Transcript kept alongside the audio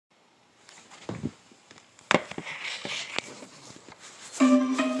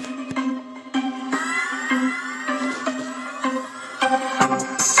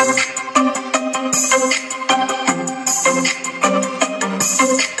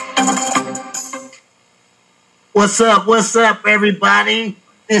What's up, everybody?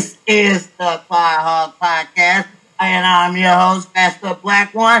 This is the Podhogz Podcast, and I'm your host, Master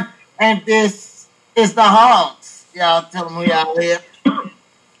Black One, and this is the Hogs. Y'all tell them who y'all is.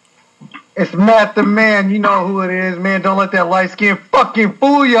 It's Matt the Man. You know who it is, man. Don't let that light skin fucking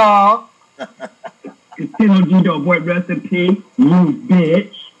fool y'all. You know what? Rest in peace, you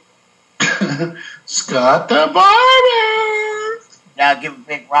bitch. Scott the Barber. Y'all give a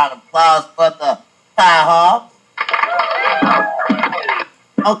big round of applause for the Podhogz.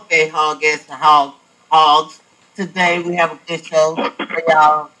 Okay, Hoggers and Hogs. Today we have a good show for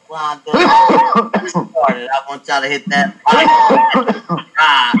y'all. Started. I want y'all to hit that like,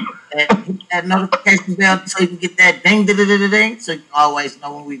 that notification bell so you can get that ding, so you can always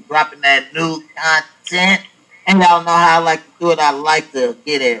know when we dropping that new content. And y'all know how I like to do it. I like to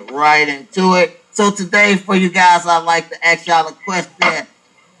get it right into it. So today for you guys, I'd like to ask y'all a question.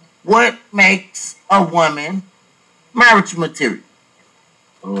 What makes a woman marriage material?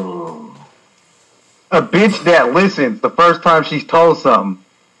 A bitch that listens the first time she's told something.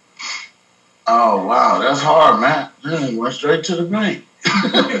 Oh, wow. That's hard, man. He went straight to the bank.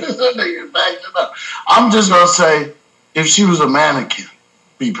 I'm just going to say, if she was a mannequin,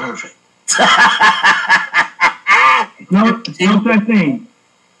 be perfect. No such thing.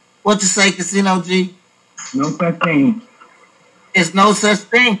 What you say, Casino G? No such thing. It's no such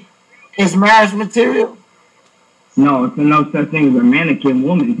thing. It's marriage material. No, it's no such thing as a mannequin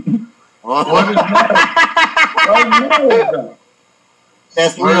woman. What is that?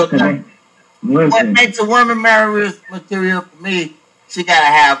 That's real. Okay. What makes a woman marriage material for me? She gotta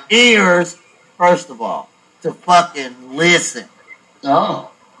have ears, first of all, to fucking listen. Oh.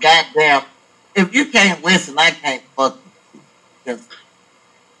 Goddamn. If you can't listen, I can't fuck you. Because,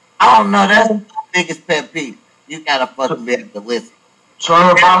 I don't know, that's my biggest pet peeve. You gotta fucking be able to listen. So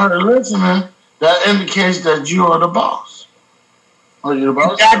about her listening, that indicates that you are the boss. Are you the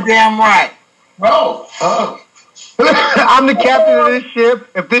boss? Goddamn right. Oh. I'm the captain of this ship.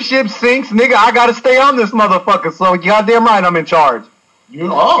 If this ship sinks, nigga, I gotta stay on this motherfucker. So goddamn right, I'm in charge.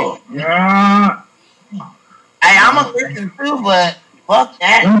 Yeah. Hey, I'm a listen too, but fuck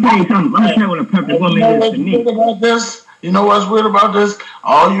that. Let me tell you something. Let me tell you what a perfect woman is to me. You know what's weird about this?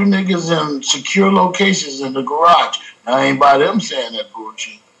 All you niggas in secure locations in the garage. I ain't by them saying that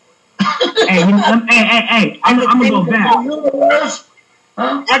bullshit. Hey, I'm gonna go back.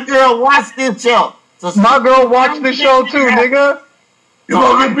 My girl watch this show. So My girl watched the show too, nigga. You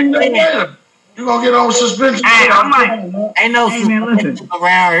gonna get beat up later. You gonna get on suspension. Hey, ain't no suspension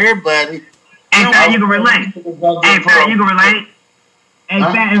around here, buddy. Hey, Fat, you can relate. Hey, Fat, you can relate. Hey,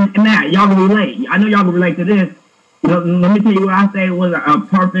 Fat and Matt, y'all can relate. I know y'all can relate to this. Let me tell you what I say was a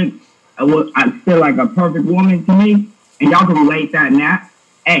perfect, I feel like a perfect woman to me, and y'all can relate that now.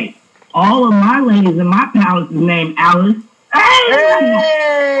 Hey, all of my ladies in my palace is named Alice.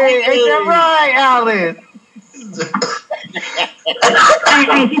 Hey, ain't that right, Alice?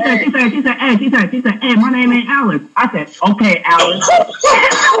 She said, hey, my name ain't Alice. I said, okay, Alice.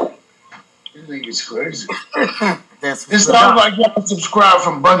 You think it's crazy. It sounds like you have to subscribe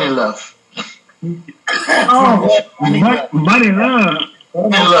from Bunny Love. Oh, Bunny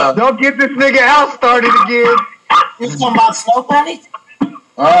Love. Don't get this nigga out started again. You talking about Snow Bunny?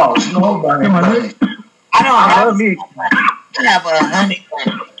 Oh, Snow Bunny. I have a honey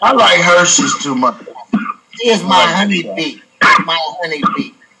bunny. I like Hershey's too much. She is my honeybee. My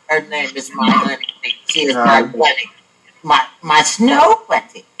honeybee. Her name is my honeybee. She is my bunny. My Snow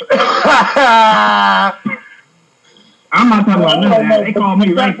Bunny. I'm not talking about none of that. They call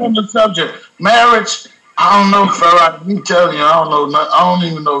me back on the subject. Marriage, I don't know, fella. I'm telling you, I don't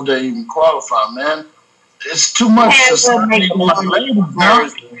even know if they even qualify, man. It's too much society.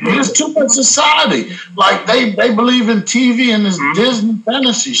 It's too much society. Like they believe in TV and this Disney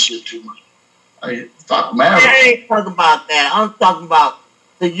fantasy shit too much. Like, fuck marriage. I ain't talking about that. I'm talking about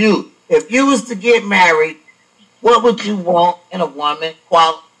the youth. If you was to get married, what would you want in a woman?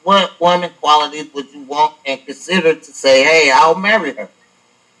 What woman qualities would you want and consider to say, hey, I'll marry her?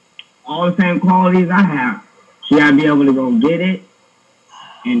 All the same qualities I have. She gotta be able to go get it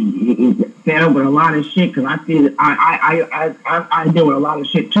and stand up with a lot of shit, because I see that I deal with a lot of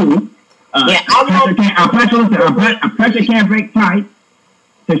shit too. A pressure can't break tight,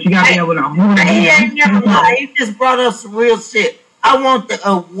 so she gotta be able to hold it. He ain't never lied. He just brought up some real shit. I want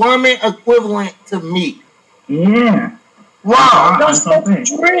a woman equivalent to me. Yeah. Wow, that's not a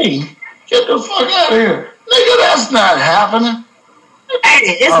dream. Get the fuck out of here. Nigga, that's not happening.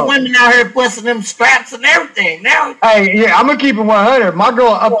 Hey, it's women out here busting them straps and everything now. Hey, yeah, I'm gonna keep it 100. My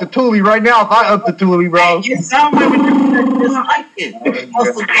girl up to Thule right now. If I up to Thule, bro. Hey, some women just like it.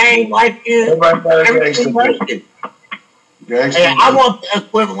 Hustle game like it. Everything like it. Hey, I want the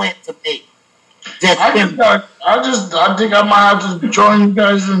equivalent to me. I think I might have to join you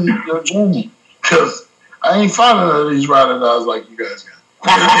guys in your journey because I ain't finding none of these riding eyes like you guys got.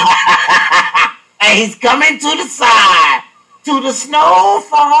 Hey, he's coming to the side to the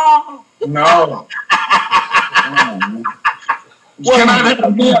snowfall. No. Can I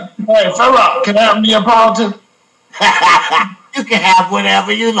have me? Hey, Farrah, can I have Neapolitan? You can have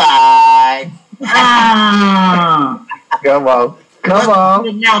whatever you like. Come on. Come on.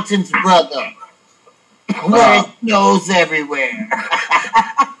 The mountains, brother. Where it snows everywhere.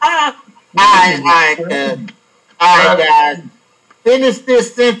 All right, guys. Finish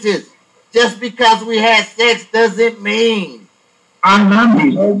this sentence. Just because we had sex doesn't mean I love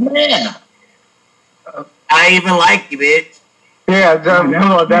you. Oh, man. I even like you, bitch. Yeah,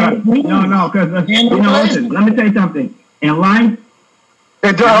 no, because listen. Let me tell you something. In life,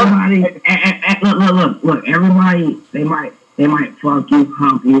 everybody, look. Everybody, they might fuck you,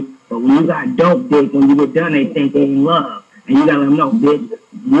 hump you, but when you got dope dick, when you get done, they think they in love, and you gotta let them know, bitch.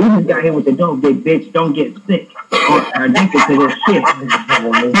 You just got here with the dope dick, bitch. Don't get sick or addicted to this shit.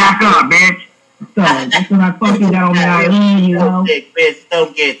 Back up, bitch. So that's when I fucking got on my lean, you know. Bitch,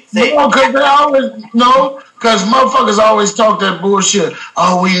 don't get sick. No, because they always because motherfuckers always talk that bullshit.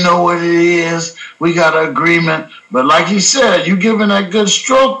 Oh, we know what it is. We got an agreement. But like he said, you giving that good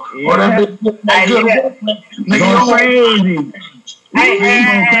stroke or that good nigga, go crazy.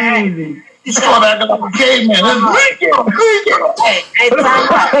 Hey. You saw that like a caveman. Hey,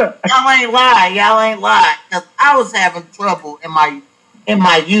 y'all ain't lie. Because I was having trouble in my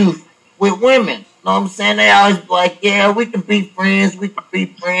youth with women. You know what I'm saying? They always be like, yeah, we can be friends.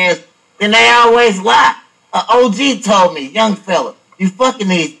 Then they always lie. OG told me, young fella, you fucking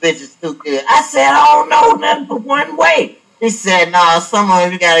these bitches too good. I said, I don't know nothing but one way. He said, nah, some of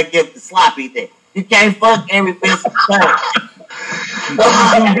them you gotta give the sloppy dick. You can't fuck every bitch.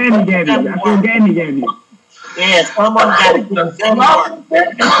 I feel gamey. Yeah, some of them gotta give the gummy worm.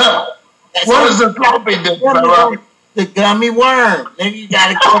 What is the sloppy dick? The gummy worm. Then you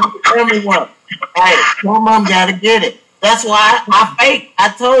gotta give the gummy worm. Hey, some of them gotta get it. That's why I fake. I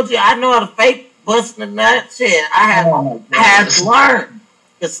told you, I know how to fake busting a nut. Shit, I had to learn.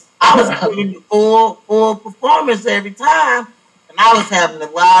 Because I was giving the full performance every time. And I was having a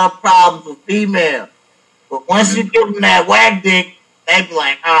lot of problems with females. But once you give them that whack dick, they be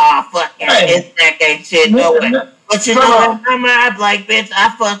like, oh, fuck that. That ain't shit, no way. But you know what? I'd be like, bitch, I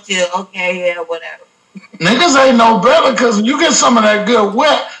fucked you. Okay, yeah, whatever. Niggas ain't no better because you get some of that good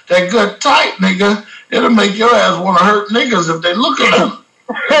wet, that good tight, nigga, it'll make your ass want to hurt niggas if they look at them.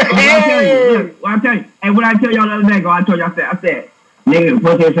 I tell you. Hey, what I tell y'all the other day, I said, nigga,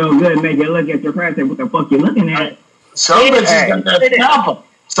 pussy so good, make you look at your friends and say, what the fuck you looking at? Some bitches got that chopper.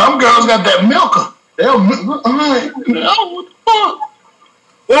 Some girls got that milker. They'll, what the fuck?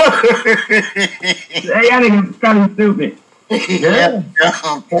 Hey, y'all niggas kind of stupid. Yeah.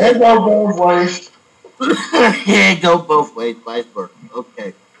 It go both ways. Yeah, it go both ways, vice versa.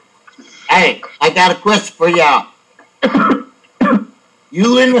 Okay. Hey, I got a question for y'all.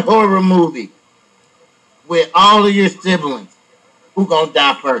 You in the horror movie with all of your siblings, who gonna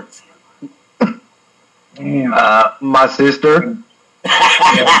die first? Damn. My sister.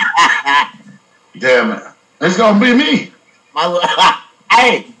 Damn it. It's gonna be me. My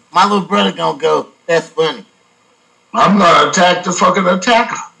little brother gonna go. That's funny. I'm gonna attack the fucking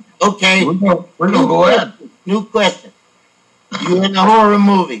attacker. Okay. We're gonna go ahead. New question. You in the horror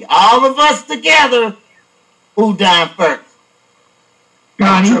movie. All of us together, who died first?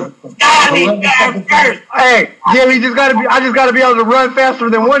 Scotty died first. Hey, Jimmy, I just gotta be able to run faster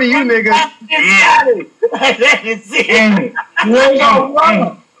than one of you niggas. Yeah. That is it. Hey, You ain't gonna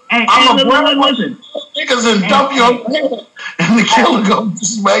run. I'm a brother. Listen. Niggas and dump your head, and the killer gonna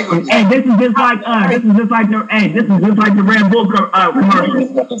smack with you. Hey, this is just like the Red Bull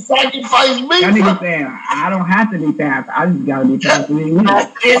commercial. Sacrifice me. That nigga saying, I don't have to be fast. I just gotta be fast to be you.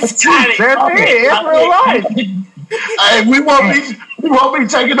 It's real life. Hey, we won't be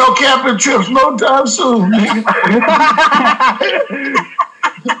taking no camping trips no time soon, nigga.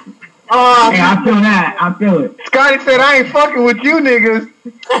 Hey, I feel that. I feel it. Scotty said, I ain't fucking with you niggas.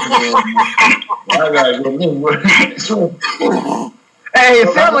 I gotta go. Hey, it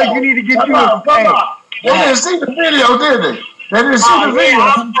sounds like you need to get you a... They didn't see the video, did they? They didn't see the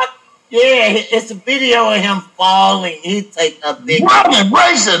video. Yeah, it's a video of him falling. He take a big... Running,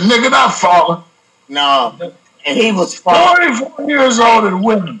 racing, nigga, not falling. No. And he was falling. 44 years old and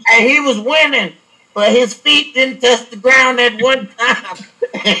winning. And he was winning, but his feet didn't touch the ground at one time.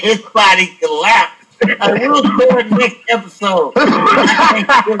 His body collapsed. We'll record next episode. I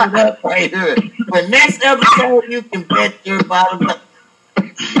can't put it up right here. But next episode, you can bet your bottom.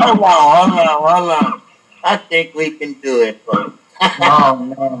 Hold on. I think we can do it, folks.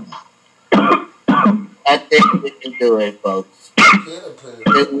 No. I think we can do it, folks.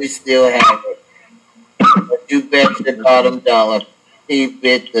 If we still have it. But you bet your bottom dollar. He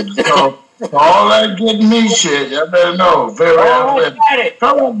bet the dollar. All that getting me shit, you better know. Very athletic. Do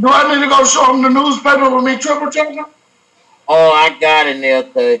I need to go show him the newspaper with me triple checking? Oh, I got it, Neil.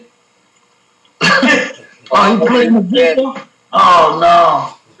 Okay. Oh, you playing the video? Oh,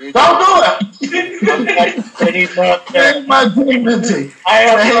 no. Don't do it. That's my dignity. I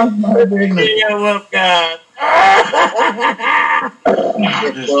have my video of God.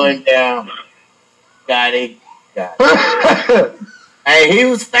 It's going down. Got it. Hey, he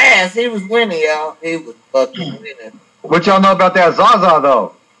was fast. He was winning, y'all. He was fucking winning. What y'all know about that Zaza,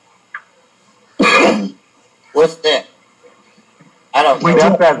 though? What's that? I don't know.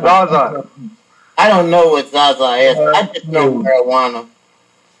 That's that Zaza. I don't know what Zaza is. I just know marijuana.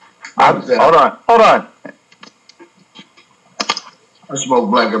 Hold on. I smoke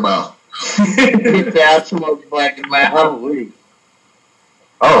black and mild. He said I smoke black and mild.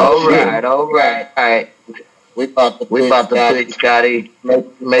 All right. We about to put Scotty,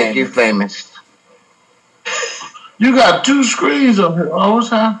 make you famous. You got 2 screens up here. Oh, what's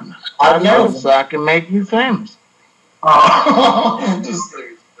happening? I know, so I can make you famous. Oh,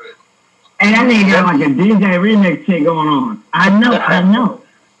 Hey, that nigga got like a DJ remix shit going on. I know. I know.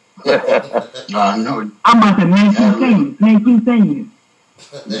 I'm about to make you famous.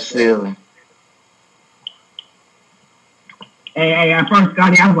 Silly. Hey, at first,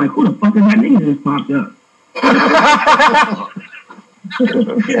 Scotty, I was like, who the fuck is that nigga that just popped up?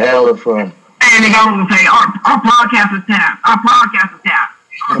 Hell of fun. Hey, nigga, I was gonna say, our podcast is tapped.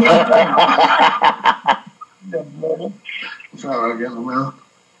 Sorry, I got him out.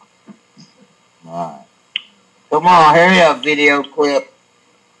 Alright. Come on, hurry up, video clip.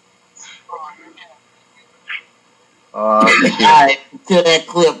 Alright, until that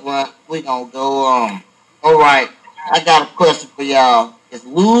clip run, we gonna go on. Alright, I got a question for y'all. Is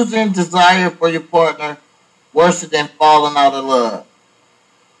losing desire for your partner worse than falling out of love?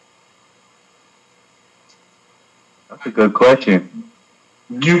 That's a good question.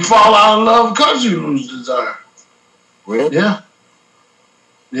 You fall out of love because you lose desire. Really?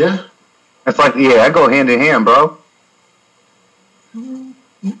 Yeah. It's like, I go hand in hand, bro.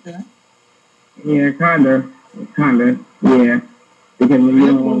 Okay. Yeah, kinda, yeah. Because when you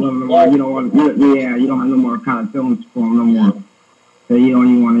don't want to love no more, you don't have no more kind of feelings for them no more. So you don't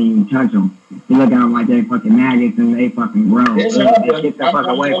even want to even touch them. You look at them like they fucking maggots and they fucking grow. It's happened. Get the fuck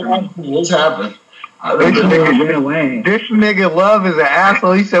away from them. It's happened. This nigga Love is an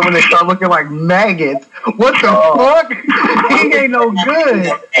asshole. He said when they start looking like maggots. What the fuck? He ain't no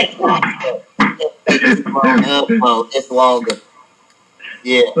good. It's longer.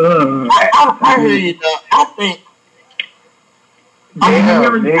 Yeah. I hear you, though. I think.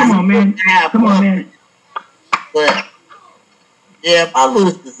 Come on, man. But, yeah, if I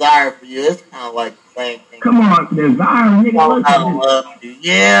lose desire for you, it's kind of like the same thing. Come on, desire, nigga. I love you.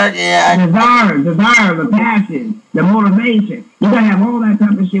 Yeah. Desire, the passion, the motivation. You gotta have all that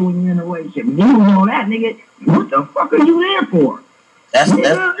type of shit when you're in a relationship. If you lose all that, nigga, what the fuck are you there for? That's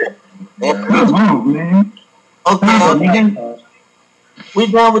it. Come on, man. Okay.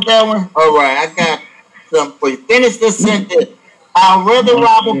 We done with that one? All right, I got something for you. Finish this sentence. I'd rather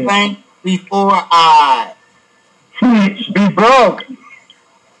rob a bank before I snitch. Be broke.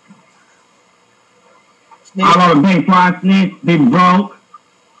 I'd rather bank before I snitch. Be broke.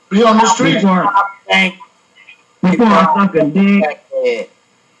 Be on the streets. Before I suck a dick.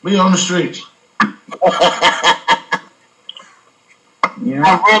 Be on the streets. Yeah.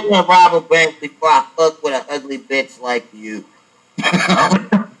 I'd rather rob a bank before I fuck with an ugly bitch like you.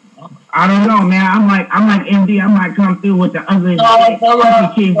 I don't know, man. I'm like MD. I might come through with the ugly. No,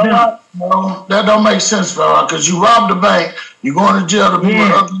 that don't make sense, fella. Because you robbed the bank, you going to jail to be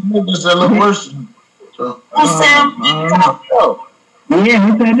with ugly niggas that look worse than you. So. Who said yeah,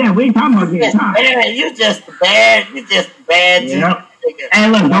 who said that? We ain't talking about getting time. Man, you just bad. Yep. Hey,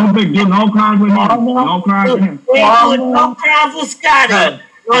 look, don't get no crimes with him. No crimes with him. No crimes with Scotty.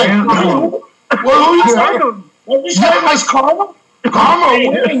 Well, who you saying? What you saying? That's Karma? Karma.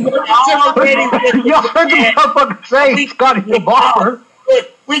 Y'all heard the motherfucker say Scotty the barber.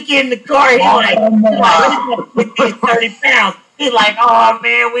 We get in the car, he's like, we get 30 pounds. He like, oh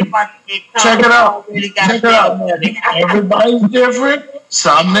man, we about to get caught. Check it out. Really Check it out. Everybody's different.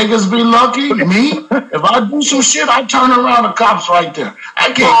 Some niggas be lucky. Me, if I do some shit, I turn around the cops right there.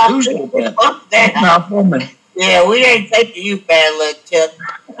 I can't do shit like that. Not for me. Yeah, we ain't taking you, bad luck, Chuck.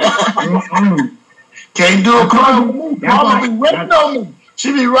 Can't do a crime. Mama be waiting on me.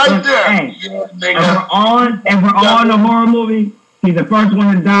 She be right there. Hey, if we're on a horror movie, he's the first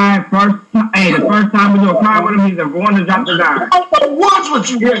one to die. The first time we do a crime with him, he's the one to drop the die. What's with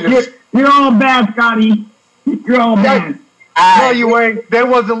you niggas? You're all bad, Scotty. You're all bad. No, you ain't. They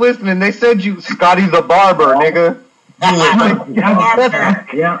wasn't listening. They said you, Scotty the barber, nigga. That's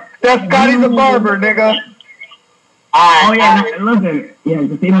Scotty the barber, nigga. Oh yeah, listen. Yeah,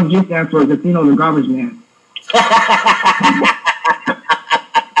 Casino G stands for Casino the Garbage Man.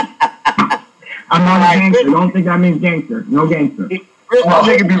 I'm not a gangster. Don't think that means gangster. No gangster.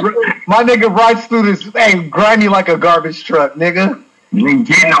 My nigga rides through this, hey, grimy like a garbage truck, nigga.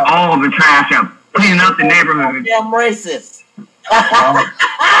 Getting all the trash out, cleaning up the neighborhood. Damn racist.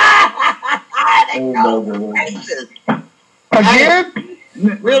 Again?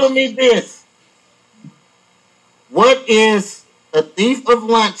 Riddle me this. What is a thief of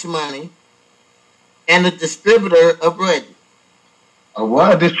lunch money and a distributor of bread? A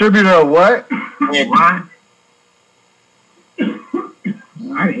what? A distributor of what? What? I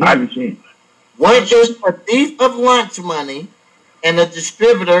didn't hear shit. What is a thief of lunch money and a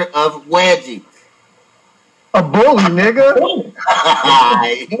distributor of wedgies? A bully, nigga.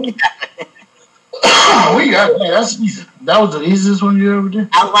 We got that. That was the easiest one you ever did.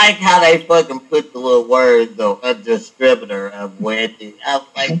 I like how they fucking put the little words though. A distributor of wedgies. I was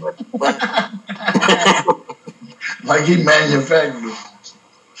like, what the fuck? Like he manufactured.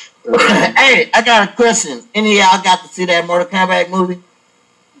 Hey, I got a question. Any of y'all got to see that Mortal Kombat movie?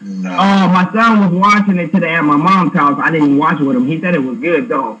 No. Oh, my son was watching it today at my mom's house. I didn't watch it with him. He said it was good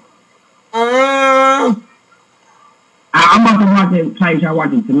though. I'm about to watch it. Try to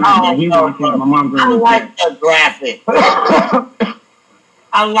watch it tonight. He watched it at my mom's house. I like the graphic.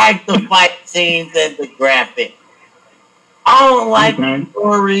 I like the fight scenes and the graphic. I don't like the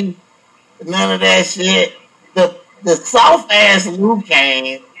story. None of that shit. The soft ass Liu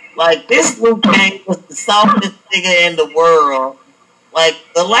Kang. Like this Liu Kang was the softest nigga in the world. Like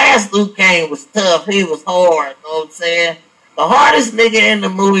the last Liu Kang was tough. He was hard. You know what I'm saying? The hardest nigga in the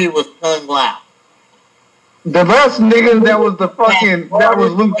movie was Kung Lao. The last nigga that was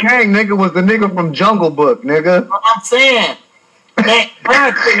Liu Kang, nigga, was the nigga from Jungle Book, nigga. What I'm saying. That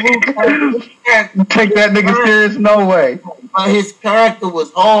character, Liu Kang, take that nigga serious, no way. But his character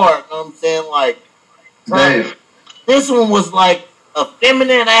was hard. You know what I'm saying? Like, Dave. This one was like a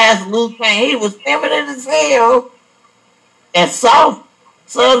feminine ass Liu Kang. He was feminine as hell. And soft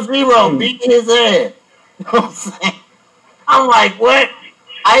Sub-Zero beat his ass. You know what I'm saying? I'm like, what?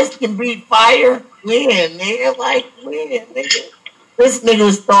 Ice can beat fire? When, nigga? Like, when, nigga? This nigga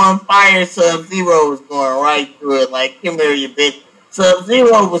was throwing fire. Sub-Zero was going right through it. Like, come here, you bitch.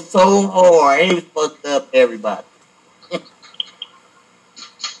 Sub-Zero was so hard. He was fucked up everybody.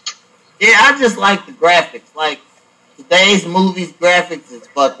 Yeah, I just like the graphics. Like, today's movies graphics is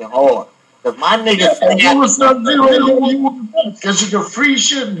fucking hard. Cause my nigga because you can free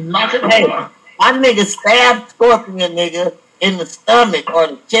shit and knock it apart. My nigga stabbed Scorpion nigga in the stomach or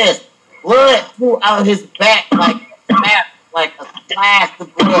the chest. Blood flew out his back like a splash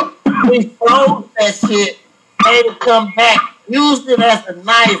of blood. He froze that shit, made it come back, used it as a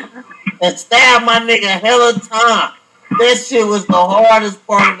knife, and stabbed my nigga hella time. That shit was the hardest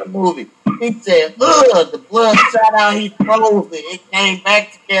part of the movie. He said, ugh, the blood shot out, he froze it. It came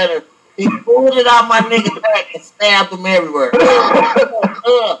back together. He pulled it out my nigga's back and stabbed him everywhere.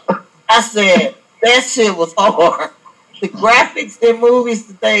 I said, that shit was hard. The graphics in movies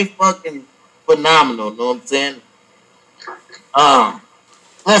today fucking phenomenal, know what I'm saying?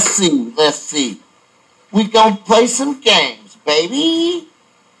 Let's see. We gonna play some games, baby.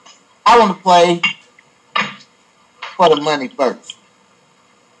 I wanna play for the money first.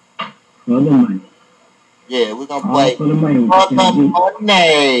 For the money. Yeah, we're gonna play for the money.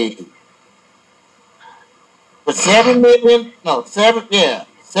 For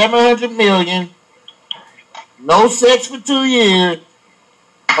 700 million, no sex for 2 years,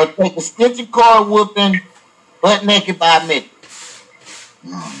 or take a stitching car whooping, butt naked by a midget.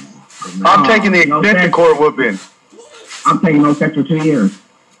 I'm taking the extension cord whooping. I'm taking no sex for 2 years.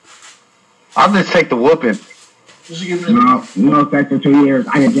 I'll just take the whooping. No sex for 2 years.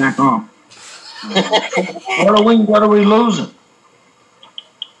 I can jack off. What are we losing?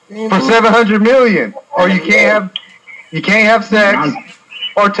 For 700 million, or you can't have sex,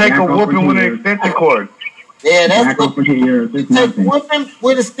 or take a whooping with an extension cord. Yeah, that's Back up for 10 years. It's take nothing. whipping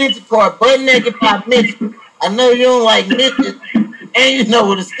with a stitching cord, butt naked by midget. I know you don't like midgets, and you know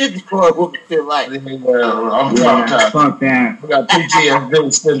what a stitching cord whooping feel like. I'm Yeah, traumatized. fuck that. We got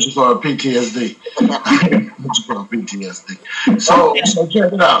PTSD, stitches for PTSD. Stitches for PTSD. So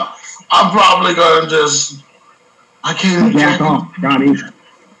check it out. I'm probably gonna just. I can't. Jack off, Scotty.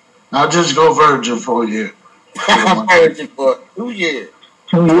 I'll just go virgin for a year. I'm virgin for 2 years.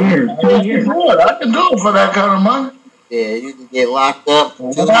 2 years. 2 years. I can do it for that kind of money. Yeah, you can get locked up.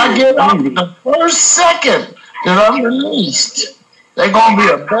 For 2 When I years. get out the first second that I'm released, they're gonna be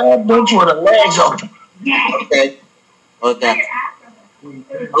a bad bitch with her legs open.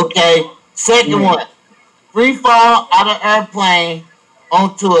 Okay. Second one. Free fall out of airplane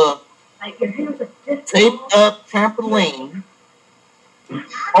onto a taped up trampoline,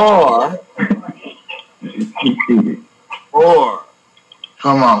 or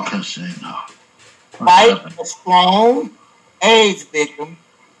Come on, Casino. fight a strong AIDS victim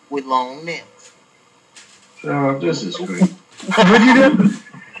with long nails. Oh, this is great. Would you do?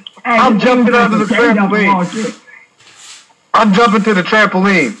 I'm jumping onto the trampoline. I'm jumping to the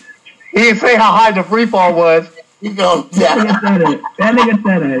trampoline. He didn't say how high the free fall was. You gonna That die. nigga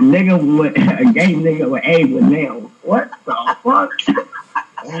said a nigga with a gay nigga with AIDS with nails. What the fuck?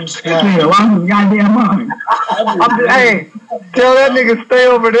 Nigga, lost his goddamn mind. Hey, tell that nigga stay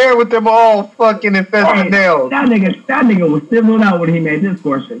over there with them all fucking infested nails. That nigga was still out when he made this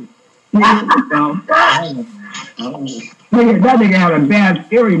question. Nigga, that nigga had a bad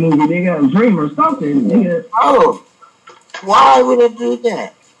scary movie, nigga, a dream or something, nigga. Oh, why would I do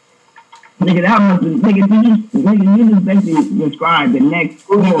that? Nigga, that was nigga, you just basically described the next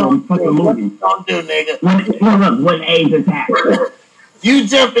fucking movie. Don't do, nigga. When AIDS attack. You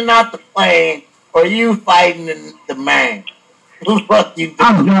jumping out the plane or you fighting the man? Who the fuck you doing?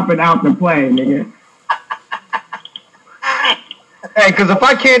 I'm jumping out the plane, nigga. Hey, cause if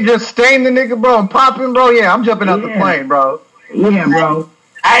I can't just stain the nigga, bro, and pop him, bro, yeah, I'm jumping out the plane, bro. Yeah, bro.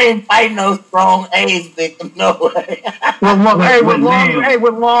 I ain't fighting no strong AIDS victim, no way. With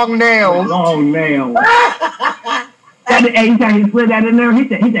long nails. Long nails. He said he slid that in there. He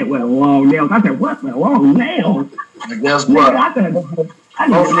said, well, long nails. I said, what? Long nails? And guess what? I said, that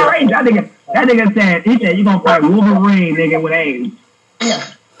nigga said, he said, you gonna fight Wolverine, nigga, with AIDS.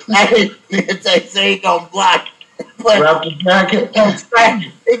 They say he gonna block. Wrap the jacket.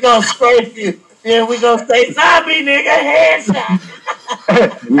 He gonna scrape you. Then we gonna say zombie nigga headshot.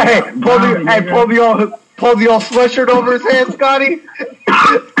 Pull the old sweatshirt over his head, Scotty.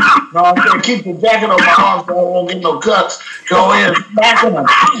 No, I'm gonna keep the jacket on my arm so I won't get no cuts. Go in, back in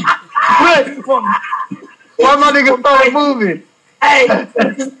Why my nigga started moving? Hey,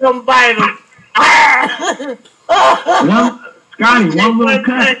 just come bite him. Scotty, one little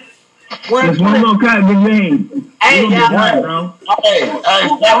cut. Just one little cut, big name. Hey, bro.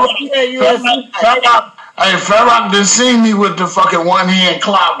 Hey, Farrock done seen me with the fucking one hand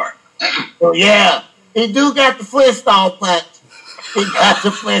clobber. Oh, yeah. He do got the Flintstone punch. He got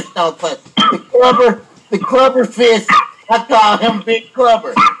the Flintstone punch. The clubber fist. I call him Big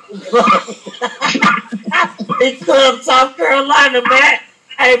Clubber. He clubbed South Carolina, man.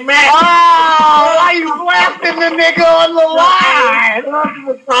 Hey, man. Oh, why you slapping the nigga on the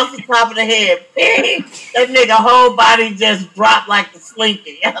line? Across the top of the head. Bing! That nigga whole body just dropped like the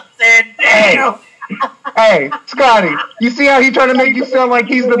slinky. You know what I'm saying? Damn. Hey, Scotty, you see how he trying to make you sound like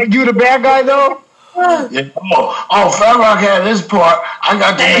you the bad guy, though? Yeah. Oh, Farrock had this part. I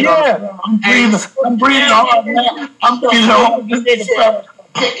got the nigga. I'm breathing hard, man. I'm breathing hard.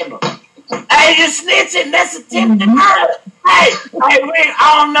 Kicking him. Hey, you snitching. That's attempted murder. Hey,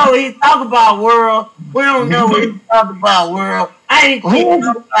 I don't know what he's talking about, world. We don't know what he's talking about, world. I ain't kicking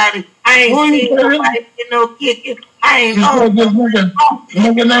nobody. I ain't seen nobody get no kicking. I ain't know.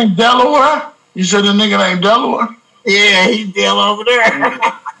 Nigga named Delaware? You said the nigga named Delaware? Yeah, he's still over there.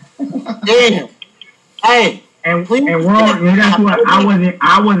 Damn. Hey. And world, that's what I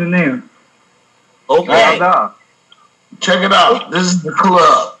wasn't there. Okay. Check it out. This is the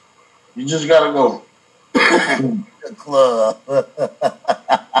club. You just gotta go. The club.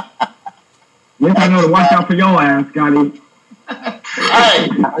 Yes, I know to watch out for your ass, Scotty. Hey,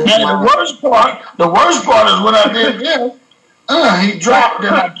 the worst part is what I did this. He dropped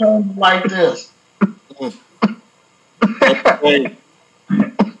and I turned like this.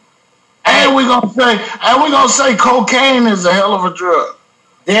 And we gonna say cocaine is a hell of a drug.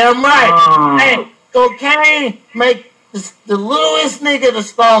 Damn right. Hey, cocaine make the littlest nigga the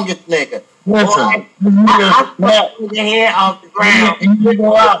strongest nigga. Listen, I put the head off the ground. You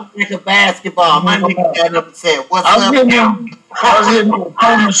go out like a basketball. My nigga got up and said, "What's I up?" was hitting him with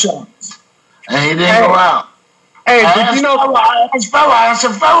corner shots, and he didn't go out. Hey, but you know, I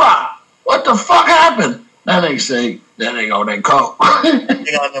said, fella, what the fuck happened? That nigga say, that nigga on that coke.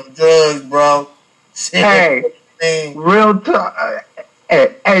 They on them drugs, bro. Hey, real talk.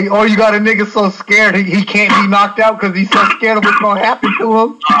 Hey, or you got a nigga so scared he can't be knocked out because he's so scared of what's gonna happen to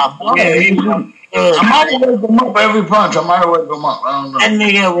him. I might have wake him up every punch. I might have wake him up. I don't know. That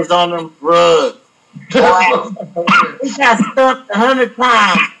nigga was on them drugs. He got stumped 100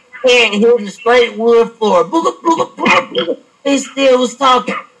 times. Head hitting the straight wood floor. Booga, booga, booga, booga. He still was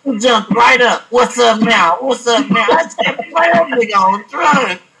talking. He jumped right up. What's up now? What's up now? I said, play that nigga on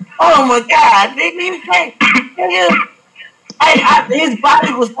drugs. Oh my God, nigga, you can't. His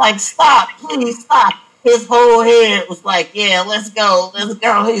body was like, stop, please stop. His whole head was like, yeah, let's go.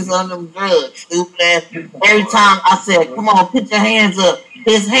 He's on them drugs, stupid ass. Every time I said, come on, put your hands up.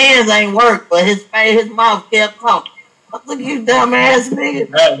 His hands ain't work, but his mouth kept talking. Look at you dumbass nigga.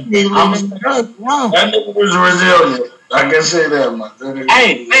 That nigga was resilient. I can say that, man.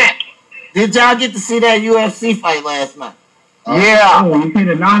 Hey, Matt, did y'all get to see that UFC fight last night? Yeah. Oh, you see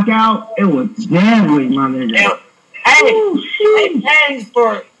the knockout? It was deadly, my nigga. Hey, they banged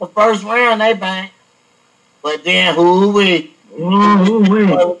for the first round, they banged. But then,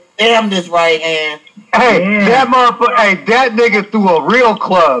 damn this right hand. Hey, that motherfucker, that nigga threw a real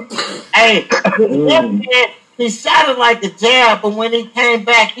club. Hey, he shot it like a jab, but when he came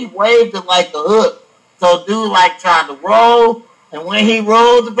back, he waved it like a hook. So dude like tried to roll, and when he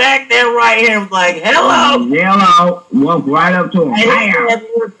rolled back, that right hand was like, hello. Hello. Walked right up to him. He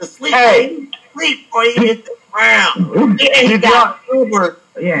was asleep. He sleep before he hit the ground. Then he got over.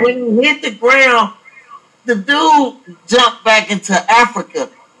 Yeah. When he hit the ground, the dude jumped back into Africa.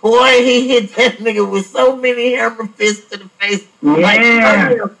 Boy, he hit that nigga with so many hammer fists to the face. Yeah. Like,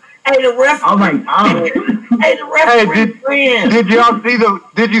 hey, the referee. Oh my God. Hey, the referee.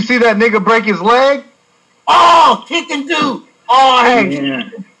 Did you see that nigga break his leg? Oh, kicking dude. Oh, hey. Yeah.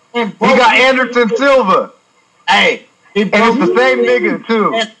 He got Anderson Silva. Hey, and it's the same nigga too.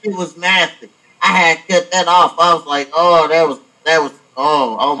 That shit was nasty. I had cut that off. I was like, oh, that was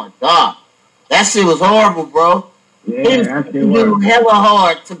oh my God. That shit was horrible, bro. Yeah, he was hella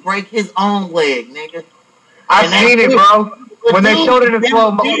hard to break his own leg, nigga. I seen it, bro. When they showed it in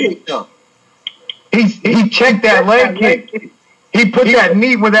slow motion, he checked that leg kick. He put that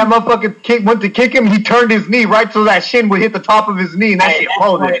knee when that motherfucker went to kick him. He turned his knee right so that shin would hit the top of his knee, and that shit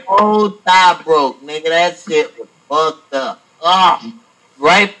folded. My whole thigh broke, nigga. That shit was fucked up. Oh,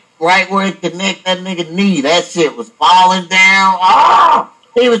 right where it connect that nigga knee. That shit was falling down. Oh,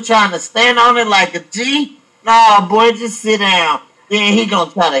 he was trying to stand on it like a G. Nah, boy, just sit down. Then he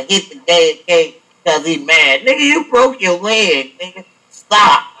gonna try to hit the gate because he mad. Nigga, you broke your leg, nigga.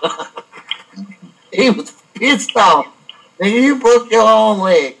 Stop. He was pissed off. Nigga, you broke your own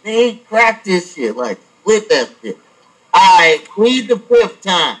leg. Nigga, he cracked this shit, like, split that shit. Alright, plead the fifth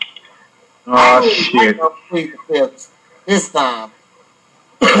time. Oh, shit. Plead the fifth this time.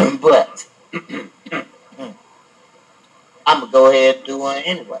 But, I'm gonna go ahead and do one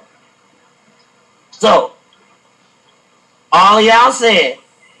anyway. So, all y'all said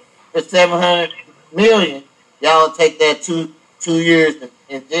for $700 million, y'all take that two years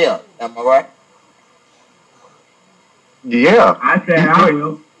in jail. Am I right? Yeah. I said I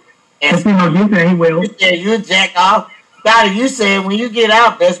will. And you said he will. You said you jack off. Scotty, you said when you get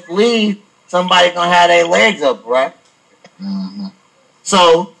out, best believe somebody gonna have their legs up, right? Mm-hmm.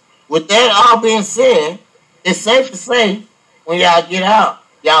 So, with that all being said, it's safe to say when y'all get out,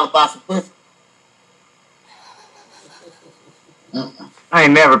 y'all about some pussy. I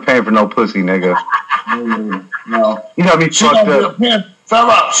ain't never paying for no pussy, nigga. No. You gotta be fucked up.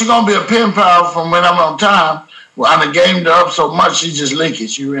 She gonna be a pen pal from when I'm on time. Well, I done gamed her up so much she just leaking.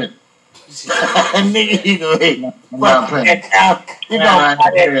 She ready. Nigga, you gonna hit. You gonna buy that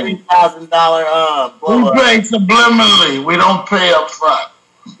 $3,000 we pay subliminally. We don't pay up front.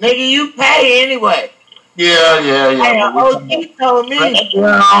 Nigga, you pay anyway. Yeah. Hey, OG told me.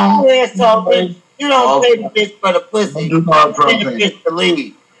 You don't pay the bitch for the pussy. You pay the bitch to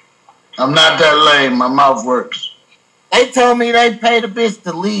leave. I'm not that lame. My mouth works. They told me they pay the bitch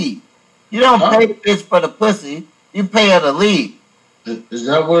to leave. You don't pay the bitch for the pussy. You pay her to leave. Is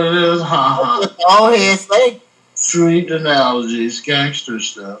that what it is? That's the old head say. Street analogies, gangster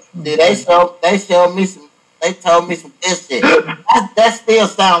stuff. See, they showed me some. They told me some this shit. That still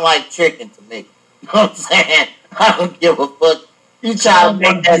sound like tricking to me. You know what I'm saying? I don't give a fuck. You try to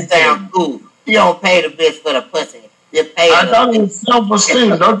make that sound cool. You don't pay the bitch for the pussy. You pay her. I thought it was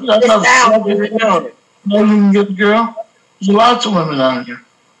self-esteem. Don't you have self-esteem? No, you can get the girl. There's lots of women out here.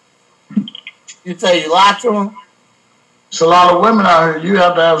 You say you lie to them? There's a lot of women out here. You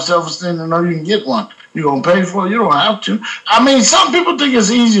have to have self-esteem to know you can get one. You gonna pay for it? You don't have to. I mean, some people think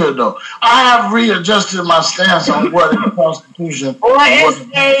it's easier though. I have readjusted my stance on what is prostitution. Boy, it's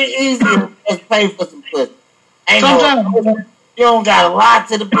very easier to pay for some pussy. Sometimes you don't got a lot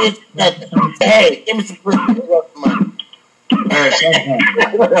to the bitch. Hey, give me some pussy. Money. That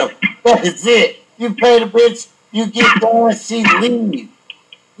is it. You pay the bitch, you get going, she leaves.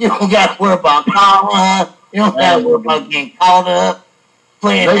 You don't got to worry about calling her. You don't got to worry about getting called up,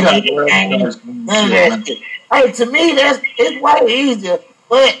 playing the game. None of that shit. Hey, to me, it's way easier.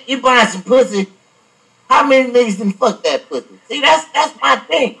 But you buying some pussy, how many niggas can fuck that pussy? See, that's my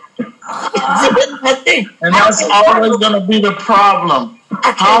thing. That's my thing. And that's always gonna be the problem.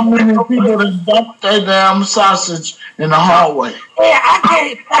 How many people that dump their damn sausage in the hallway? Yeah, I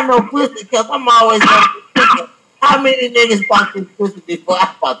can't have no pussy because I'm always thinking, how many niggas bought this pussy before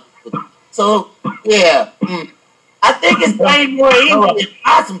I bought this pussy? So, yeah. I think it's way more easy to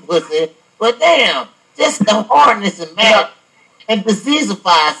buy some pussy, but damn, just the hardness and mad and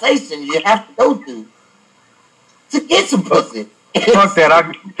diseasifization you have to go through to get some pussy. Fuck that. I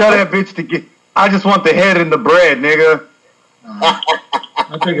tell that bitch to get. I just want the head and the bread, nigga.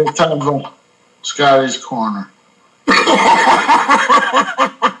 I think it's time for Scotty's Corner.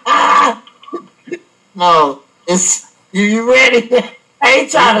 No, it's you ready? I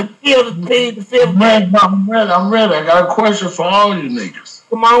ain't trying to kill the team to feel bad. I'm ready. I got a question for all you niggas.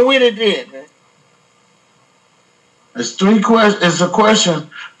 Come on with it then, man. It's 3 questions. It's a question,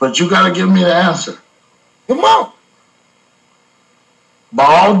 but you got to give me the answer. Come on.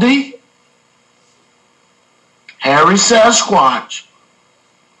 Baldy, Harry Sasquatch,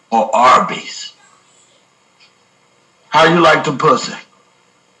 or Arby's? How you like the pussy?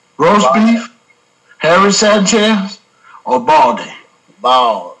 Roast beef, Harry Sanchez, or Baldy?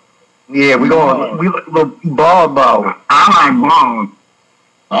 Ball. Yeah, we ball. I like balls.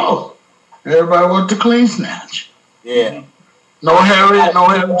 Oh, everybody want the clean snatch. Yeah. No Harry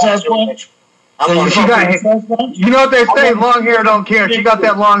Sasquatch? You know what they say? Long hair don't care. She got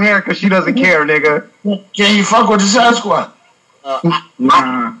that long hair because she doesn't care, nigga. Can you fuck with the Sasquatch?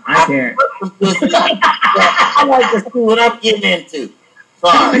 Nah, I can't. I like to see what I'm getting into.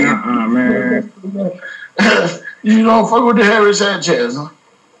 Sorry. Man. You don't fuck with the Harry Sanchez, huh?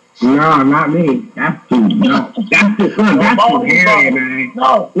 No, not me. That's too hairy, man.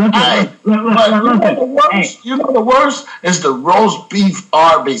 No. Look. You know the worst is the roast beef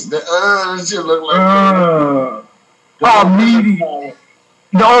Arby's. This shit look like meaty.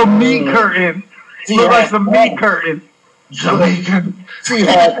 No meat curtain. Look like some meat curtain. She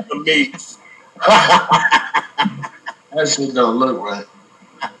had the meats. That shit don't look right.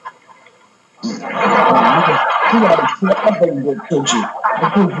 You got a picture. I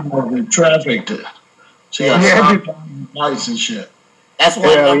put you traffic there. She got lights and shit. That's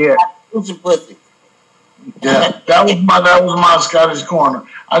why I'm pussy. Yeah, that was my Scottish Corner.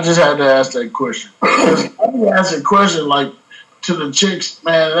 I just had to ask that question. I be asking questions like to the chicks,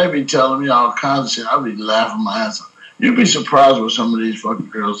 man, they be telling me all kinds of shit. I be laughing my ass off. You'd be surprised what some of these fucking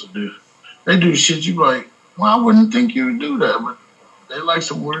girls will do. They do shit you be like, well, I wouldn't think you would do that, but they like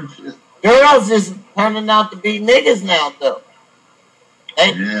some weird shit. Girls is turning out to be niggas now, though.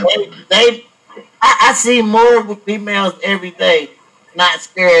 I see more with females every day, not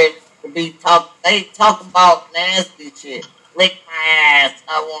scared to be talk. They talk about nasty shit. Lick my ass.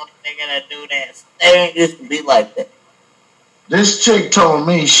 I want a nigga to do that. They ain't used to be like that. This chick told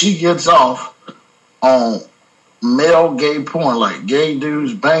me she gets off on male gay porn, like gay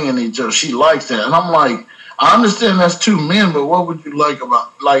dudes banging each other. She likes that. And I'm like, I understand that's 2 men, but what would you like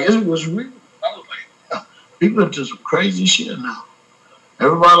about, like, it was weird. I was like, yeah, people into some crazy shit now.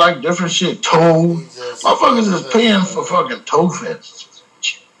 Everybody like different shit. Toes. Motherfuckers is paying for fucking toe fests.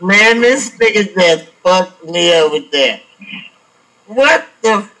 Man, this nigga just fucked me over there. What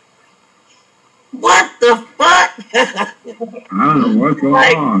the fuck? I don't know what's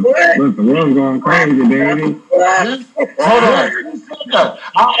going on. Look, the world's going crazy, baby. Hold on.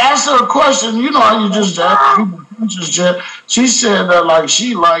 I asked her a question. You know how you just ask people shit. She said that like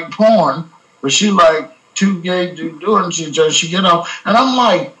she liked porn, but she like 2 gay dudes doing shit. She get off, and I'm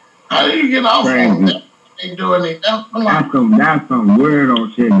like, how do you get off on that? Ain't doing it. That's some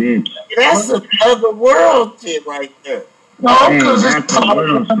weirdo shit, bitch. That's some other world shit right there. No, because it's a lot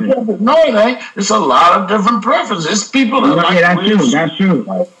of different. No, it ain't. It's a lot of different preferences. People that like that's true.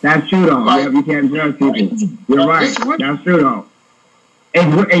 That's true, though. Like, you can't judge people. You're right. That's true, though.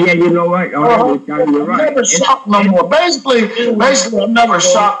 And yeah, you know what? You're right. I'm never shocked no more. Basically, I'm never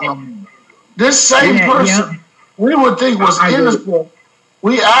shocked no more. This same person we would think was innocent.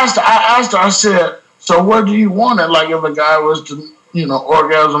 I asked her, I said, so what do you want it? Like if a guy was to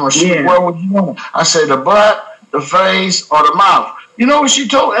orgasm or shit, where would you want it? I say the butt, the face, or the mouth. You know what she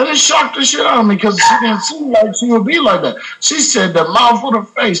told? And it shocked the shit out of me because she didn't seem like she would be like that. She said the mouth or the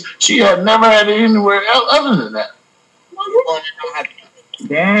face. She had never had it anywhere else other than that.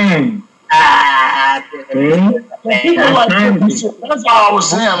 Dang. People like that's all I was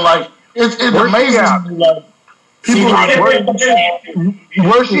saying. Like it amazes me. Like people like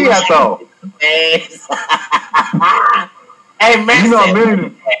where's she at though? Hey man, you know,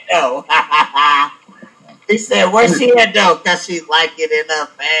 no. He said, "Where's she at though? Cause she like it in her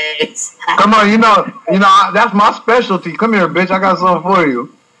face." Come on, you know, that's my specialty. Come here, bitch. I got something for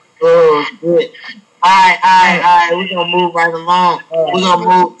you. Oh, good. All right. We're gonna move right along. We're gonna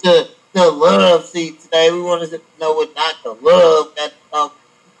move to Love. See, today we want to know what Dr. Love got to talk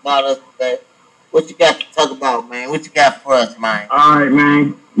about us today. What you got to talk about, man? What you got for us, man? All right,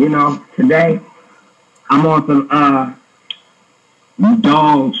 man. Today I'm on some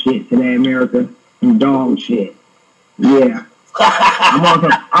dog shit today, America. Some dog shit. Yeah. I'm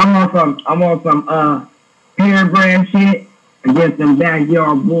on some parent brand shit against some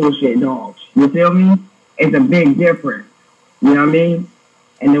backyard bullshit dogs. You feel me? It's a big difference. You know what I mean?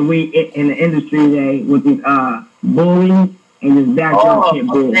 And then we in the industry today with these bullies and this backyard shit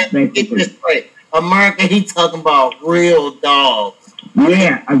bulls, basically. America, he talking about real dogs.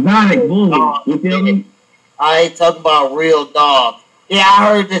 Yeah, exotic bullies. You feel me? I ain't talking about real dogs. Yeah, I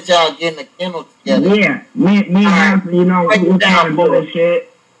heard that y'all getting a kennel together. Yeah, me and Matt, we're trying to do this shit.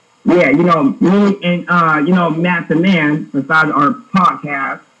 Yeah, me and Matt the Man, besides our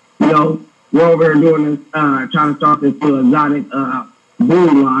podcast, we're over here doing this, trying to start this exotic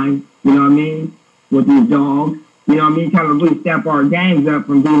bully line, you know what I mean, with these dogs. You know what I mean? Trying to really step our games up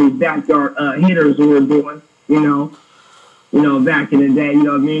from doing these backyard hitters we were doing, back in the day, you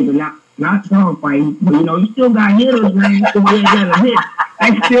know what I mean? But not dog fighting, but you still got hitters, man. So we ain't got to hit.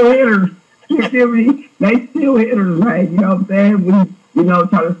 They still hitters. You feel me? They still hitters, right? You know what I'm saying? We,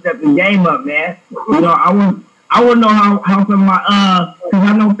 trying to step the game up, man. I want to know how some of my, because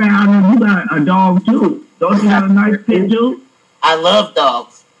I know, fam, you got a dog too. Don't you have a nice pit too? I love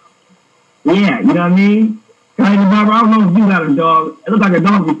dogs. Yeah, you know what I mean? I don't know if you got a dog. It looks like a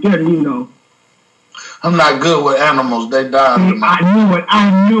dog is scared of you, though. I'm not good with animals. They die. I knew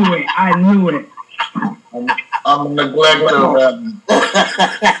it. I'm a neglector of them.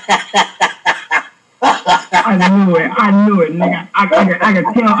 I knew it, nigga. I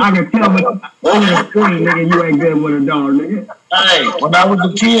can tell with the screen, nigga, you ain't good with a dog, nigga. Hey, when I was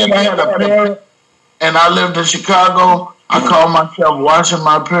a kid, I had a parrot, and I lived in Chicago. I called myself watching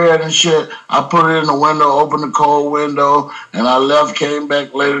my parrot and shit. I put it in the window, opened the cold window, and I left, came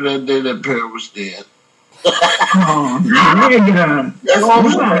back later that day, that parrot was dead. Oh, nigga.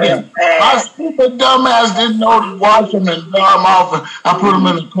 My stupid dumbass didn't know to wash them and dry them off, and I put them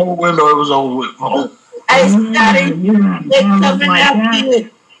in the cold window, it was over with. Hey, Scotty, they coming after you.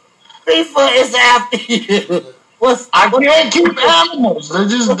 FIFA is after you. I can't keep animals. They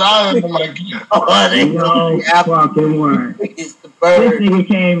just die in my kid. Oh, they no fucking word. It's the bird. This nigga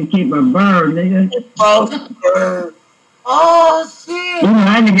can't even keep a bird, nigga. It's the bird. Oh, shit.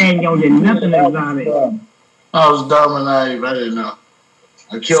 That nigga ain't gonna get nothing exotic. I was dumb and naive. I didn't know.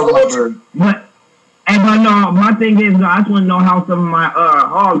 I killed my bird. But no, my thing is, I just want to know how some of my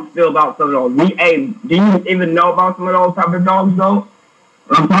hogs feel about some of those. Hey, do you even know about some of those type of dogs, though?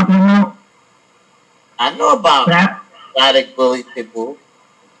 What I'm talking about? I know about exotic bully people.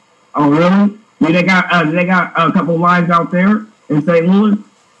 Oh, really? They got a couple lines out there in St. Louis?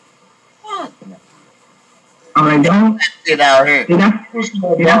 What? Oh, they don't? Get out here.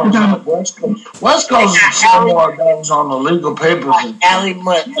 West Coast is some more dogs on the legal papers. Alley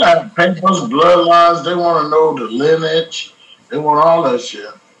mutt. Yeah, papers, bloodlines. They want to know the lineage. They want all that shit.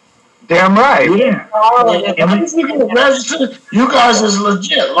 Damn right. Yeah. If you get registered, you guys is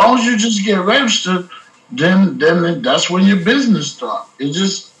legit. As long as you just get registered, then that's when your business starts. It's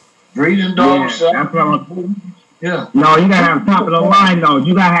just breeding dogs. Yeah, that's what yeah. No, you gotta have top of the line though.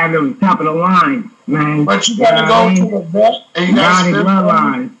 You gotta have them top of the line, man. But you gotta go to the vet and you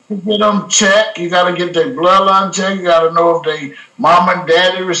gotta get them checked. You gotta get their bloodline checked. You gotta know if they mom and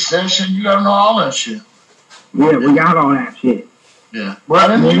daddy recession. You gotta know all that shit. Yeah, we got all that shit. Yeah.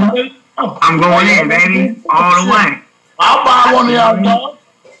 Well, I'm going in, baby, all the way. I'll buy one of y'all dogs.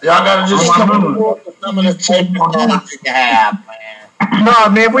 Y'all gotta just come over some of the technology you have, man. No,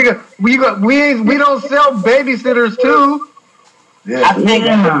 man, we don't sell babysitters too. Yeah.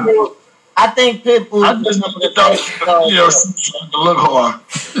 I think people. I just look hard.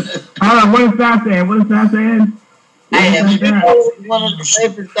 Hold on, what is that saying? What is that saying? Hey, one of the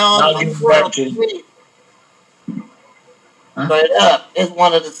favorite dogs in the world. Straight up. It's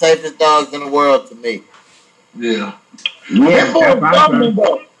one of the safest dogs in the world to me. Yeah. Yeah, Pit bulls love me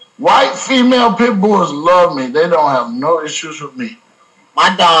though. White female pit bulls love me. They don't have no issues with me.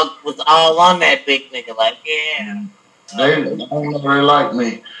 My dog was all on that big nigga, like, yeah. They don't really like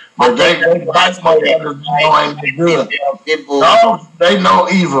me. But they bite my brothers, know ain't good. Dogs, they know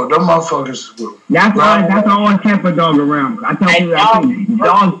evil. Them motherfuckers is good. That's why I want temper dog around. I tell you, I think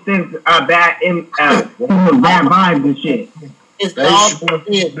dogs sense bad vibes and shit. It's dogs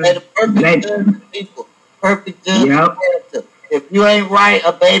they're the perfect judge people. Perfect judge character. If you ain't right,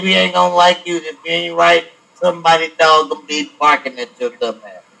 a baby ain't gonna like you. If you ain't right, somebody dog gonna be barking at your dumb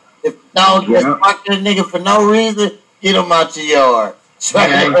ass. If the dog just barking at a nigga for no reason, get him out your yard.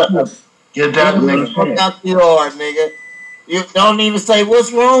 Get that nigga out your yard, nigga. You don't even say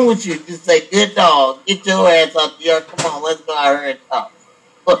what's wrong with you. Just say good dog. Get your ass out the yard. Come on, let's go out here and talk.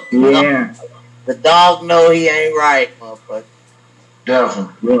 Yeah. The dog know he ain't right, motherfucker.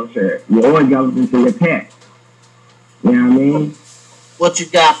 Definitely. Real shit. You always gotta listen to your pet. You know what I mean? What you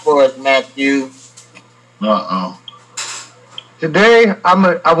got for us, Matthew? Today,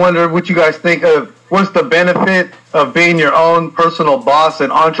 I wonder what you guys think of. What's the benefit of being your own personal boss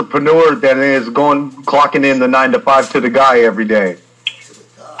and entrepreneur than it is clocking in the 9 to 5 to the guy every day?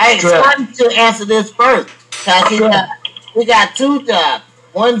 Hey, Scotty should answer this first. Cause he got two jobs.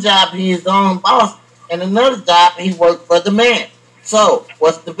 One job he is his own boss, and another job he works for the man. So,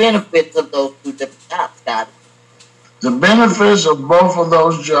 what's the benefits of those two different jobs, Scotty? The benefits of both of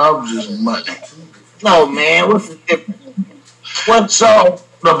those jobs is money. No, man. What's the difference? So,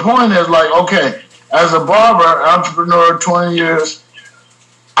 the point is like, okay, as a barber, entrepreneur, 20 years,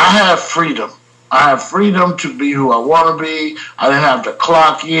 I have freedom. I have freedom to be who I want to be. I didn't have to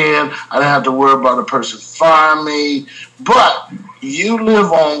clock in. I didn't have to worry about a person firing me. But you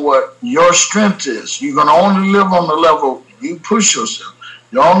live on what your strength is. You're going to only live on the level you push yourself.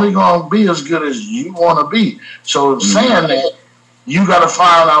 You're only going to be as good as you want to be. So saying that, you got to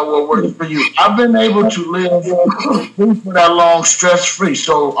find out what works for you. I've been able to live for that long stress-free.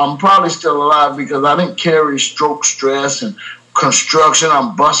 So I'm probably still alive because I didn't carry stroke stress and construction.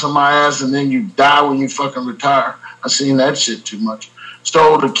 I'm busting my ass and then you die when you fucking retire. I've seen that shit too much.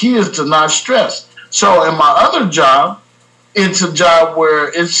 So the key is to not stress. So in my other job, it's a job where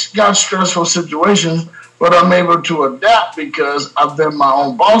it's got stressful situations, but I'm able to adapt because I've been my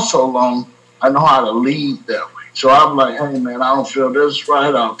own boss so long. I know how to lead that way. So I'm like, hey, man, I don't feel this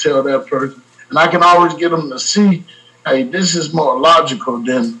right. I'll tell that person. And I can always get them to see, hey, this is more logical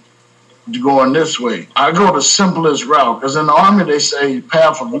than going this way. I go the simplest route because in the Army, they say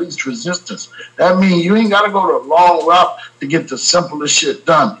path of least resistance. That means you ain't got to go the long route to get the simplest shit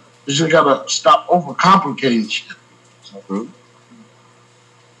done. You just got to stop overcomplicating shit.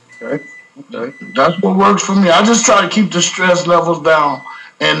 Okay. That's what works for me. I just try to keep the stress levels down.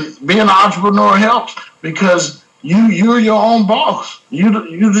 And being an entrepreneur helps because you're your own boss. You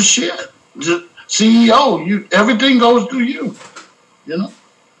the shit. The CEO. Everything goes through you. You know?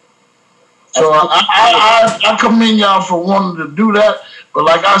 So I commend y'all for wanting to do that. But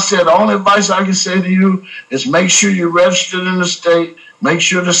like I said, the only advice I can say to you is make sure you're registered in the state. Make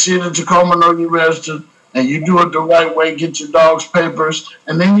sure the city of Tacoma know you're registered. And you do it the right way, get your dog's papers,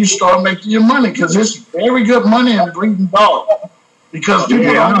 and then you start making your money because it's very good money in breeding dogs. Because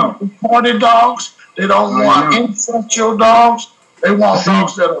people don't want party dogs. They don't want incestual dogs. They want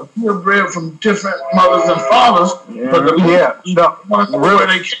dogs that are purebred from different mothers and fathers.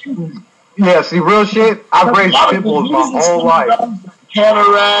 See, real shit. I've raised pit bulls my whole life.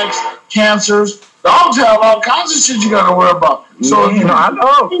 Cataracts, cancers. Dogs have all kinds of shit you got to worry about. So I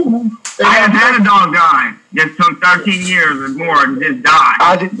know. I have had a dog die. Just took 13 years or more and just died.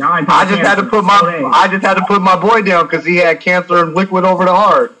 I just had to put my boy down because he had cancer and liquid over the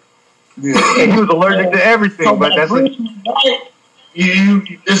heart. Yeah. And he was allergic to everything. So but that's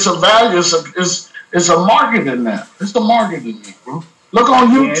it's a value. It's a market in that. It's a market in that, bro. Look on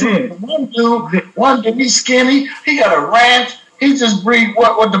YouTube. One dude, he's skinny. He got a ranch. He just breed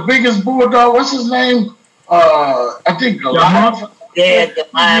what the biggest bulldog. What's his name? I think Goliath. Yeah,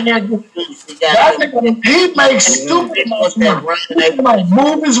 he makes stupid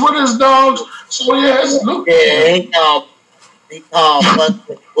movies with his dogs. So he called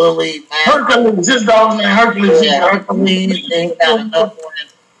Bully. Hercules. His dog's name Hercules. Yeah, Hercules. He got another one.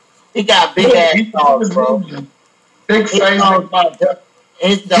 He got big ass dogs, bro. Big face.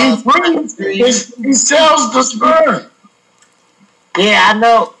 His dogs. He sells the sperm. Yeah, I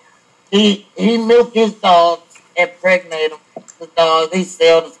know. He milked his dogs and pregnate them. The dogs, he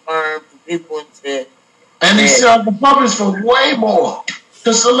sell the sperm to people and shit. And he sells the puppies for way more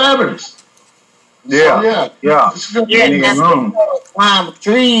to celebrities. Yeah. That's climb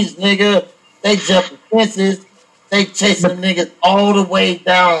trees, nigga. They jumping fences. They chasing them niggas all the way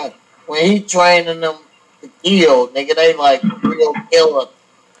down. When he training them to kill, nigga, they like real killer.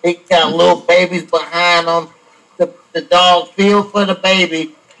 He got little babies behind them. The dog feel for the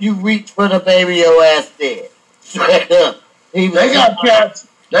baby. You reach for the baby, your ass dead. Straight up. They got cats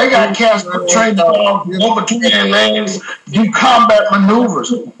that train dogs go between their legs, do combat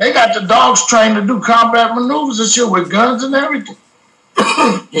maneuvers. They got the dogs trained to do combat maneuvers and shit with guns and everything.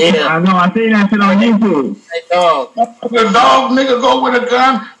 Yeah, I know. I seen that shit on YouTube. The dog nigga go with a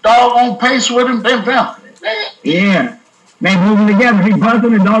gun, dog on pace with him, bam, bam. Yeah, they moving together. He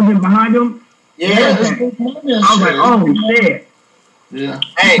buzzing, the dog in behind him. Yeah, I was like, oh shit. Yeah.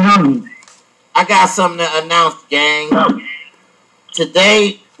 Hey, I got something to announce, gang.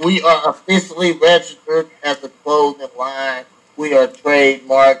 Today we are officially registered as a clothing line. We are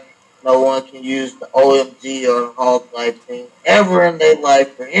trademarked. No one can use the OMG or Hog Life thing ever in their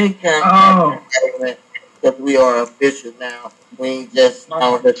life for any kind of element, because we are official now. We ain't just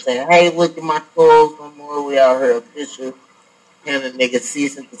out here saying, hey, look at my clothes no more. We out here official. And the nigga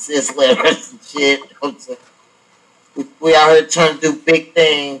cease and desist letters and shit. We out here trying to do big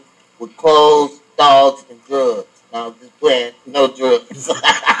things with clothes, dogs, and drugs. No, just playing. No drugs.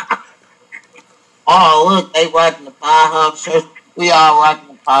 Oh, look, they rocking the podhogz shirt. We all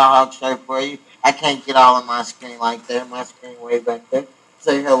rocking the podhogz shirt for you. I can't get all on my screen like that. My screen way back there.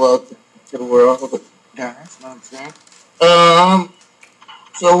 Say hello to the world. Yeah, that's what I'm saying.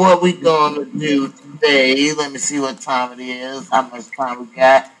 So what we gonna do today? Let me see what time it is. How much time we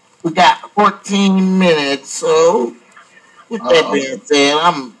got? We got 14 minutes. So with that being said,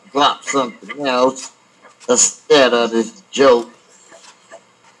 I'm gonna drop something else instead of this joke.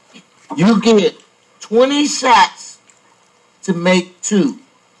 You get 20 shots to make 2,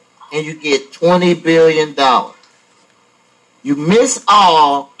 and you get $20 billion. You miss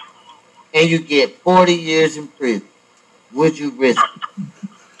all, and you get 40 years in prison. Would you risk it?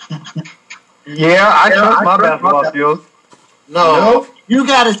 Yeah, I trust my basketball skills. No, you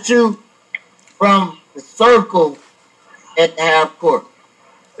gotta shoot from the circle at the half court.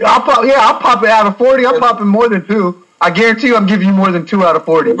 I'll pop it out of 40. I'm popping more than 2. I guarantee you I'm giving you more than 2 out of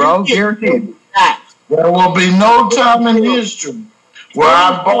 40, bro. Guaranteed. There will be no time in history where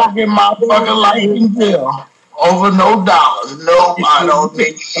I bargain my fucking life in jail over no dollars. No, I don't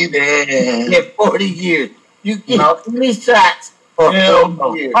need that. Get 40 years. You get 20 shots for 40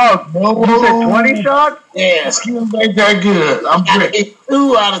 years. Oh, you said 20 shots? Yeah. Skills ain't that good. I'm get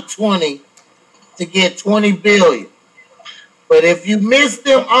 2 out of 20 to get 20 billion. But if you miss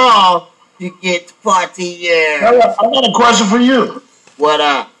them all, you get 40 years. I got a question for you. What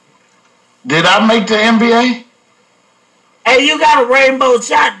up? Did I make the NBA? Hey, you got a rainbow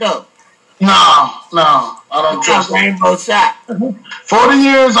shot though. No, I don't trust a rainbow shot. 40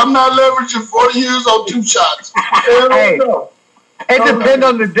 years, I'm not leveraging 40 years on 2 shots. Hey, it depends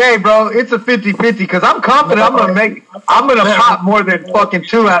on the day, bro. It's a 50-50 because I'm confident I'm gonna pop more than fucking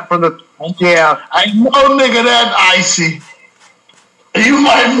 2 out from the I know nigga that icy. You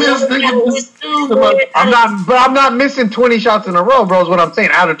might miss nigga. I'm not missing 20 shots in a row, bro, is what I'm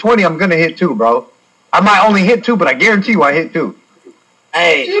saying. Out of 20, I'm gonna hit 2, bro. I might only hit 2, but I guarantee you I hit 2.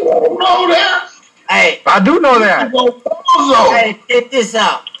 Hey. You don't know that? Hey. I do know that. Hey, check this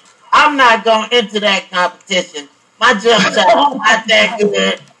out. I'm not going to enter that competition. My jump shot is not that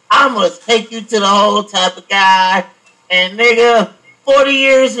good. I must take you to the whole type of guy. And nigga, 40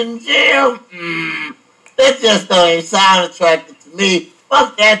 years in jail? That just don't even sound attractive to me.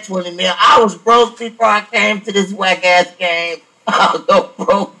 Fuck that 20 mil. I was broke before I came to this whack ass game. I'll go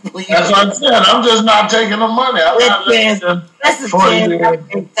broke, please. That's what I said. I'm just not taking the money. That's a chance I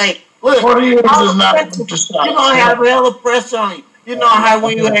can take. Look, 40 years is not you're going to have hella pressure on you. You know how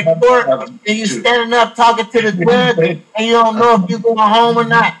when you're at court and you standing up talking to the judge and you don't know if you're going home or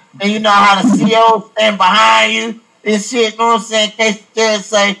not. And you know how the CO stand behind you and shit, you know what I'm saying? In case the judge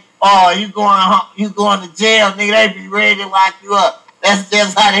say, oh, you going to jail, nigga, they be ready to lock you up. That's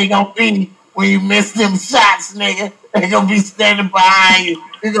just how they going to be when you miss them shots, nigga. They gonna be standing behind you.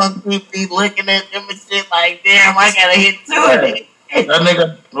 You gonna be looking at them and shit like, damn, I gotta hit 2 of it. That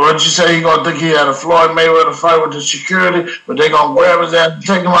nigga, what you say? You gonna think he had a Floyd Mayweather fight with the security, but they gonna grab his ass and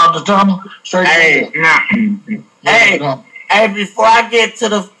take him out the tunnel straight. Hey, before I get to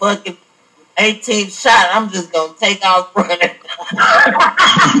the fucking 18th shot, I'm just gonna take off running.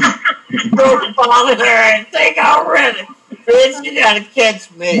 Go follow her and take off running. Bitch, you gotta catch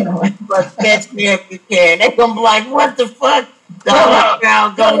me. But catch me if you can. They gonna be like, what the fuck? The whole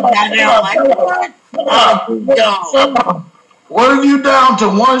crowd going down there like, what? What if you down to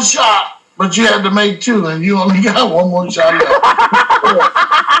 1 shot, but you had to make 2, and you only got 1 more shot left.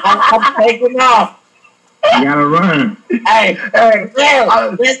 I'm taking off. You gotta run. Hey,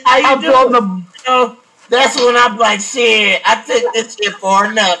 that's how you do it. You know, that's when I'm like, shit, I took this shit far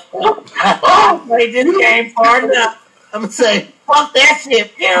enough. I played this game far enough. I'm gonna say, fuck that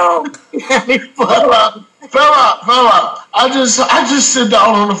shit, yo. Fella, I just sit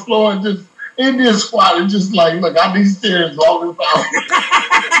down on the floor and just Indian squat and just like, look, I need stairs all the time.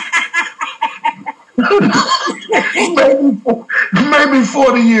 maybe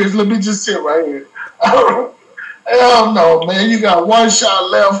 40 years. Let me just sit right here. Hell no, man. You got 1 shot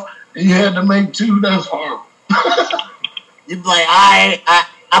left and you had to make 2. That's hard. You be like,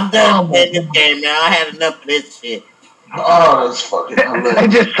 I'm done playing this game now. I had enough of this shit. Oh, that's fucking hilarious. They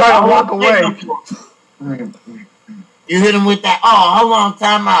just try to walk away. You hit him with that, hold on,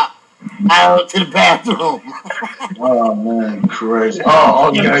 time out. I went to the bathroom. Oh, man, crazy.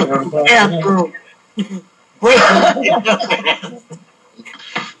 Oh, you gotta go to the bathroom.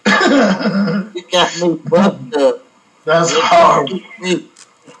 You got me fucked up. That's hard.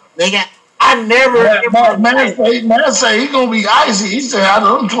 Nigga, I never... Man say he gonna be icy. He said out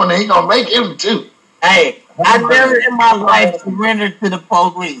of them 20, he gonna make him 2. Hey, I never in my life surrendered to the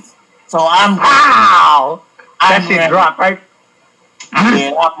police. So I'm... Ow! That shit dropped, right?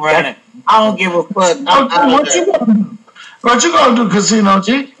 Yeah, I'm running. I don't give a fuck. What you gonna do, Casino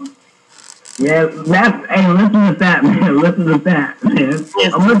G? Yeah, hey, listen to that, man. Listen to that, man.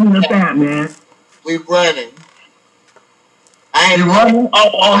 I'm listening to that, man. We running. He running?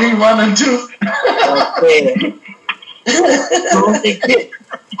 Oh, he running too?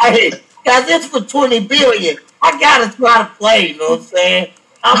 Hey, guys, it's for 20 billion. I gotta try to play, you know what I'm saying?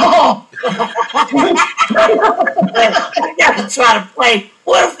 I gotta try to play.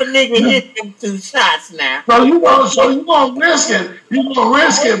 What if a nigga hit them 2 shots now? So you gonna risk it. You gonna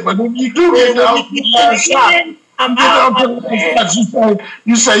risk it, but when you do get down to the last shot,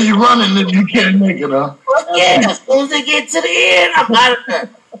 you say you're running and you can't make it, huh? Well, yeah, as soon as they get to the end, I'm out of there.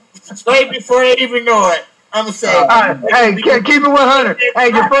 Straight before they even know it. I'm gonna say, hey, keep it 100. Hey,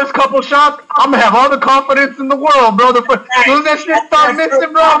 your first couple shots, I'm gonna have all the confidence in the world, bro. As soon as that shit start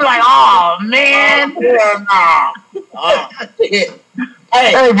missing, bro, I'm like, oh man.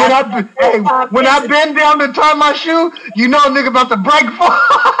 Hey, when I bend down to tie my shoe, you know, nigga, about to break fall.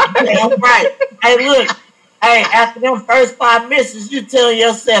 Yeah, right. Hey, look. Hey, after them first 5 misses, you telling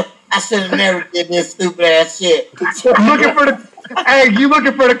yourself, I should have never did this stupid ass shit. You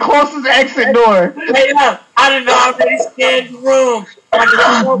looking for the closest exit door. Hey, up. I done already scanned the room. I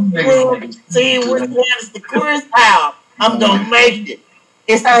just walked the room, seeing which one is the clearest out. I'm gonna make it.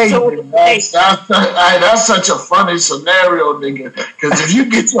 It's that's such a funny scenario, nigga. Because if you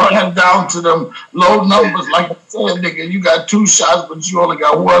get your hand down to them low numbers, like I said, nigga, you got 2 shots, but you only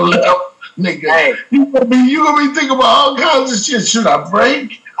got 1 left, nigga. Hey. You gonna be thinking about all kinds of shit. Should I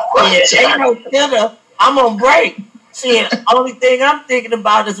break? Ain't no killer. I'm gonna break. Shit, only thing I'm thinking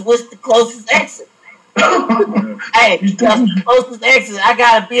about is what's the closest exit. Hey, that's the closest exit. I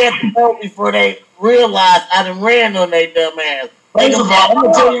gotta be at the door before they realize I done ran on their dumb ass. First of all, I'm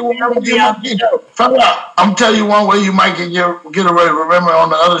gonna tell you one way you might get away. Remember on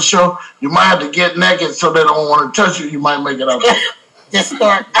the other show, you might have to get naked so they don't want to touch you. You might make it up. Just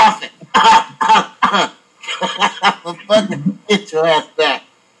start coughing. Fucking get your ass back.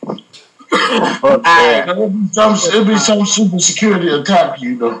 It'll be some super security attack,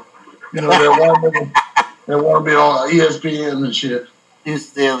 you know. You know, they want to be on ESPN and shit. You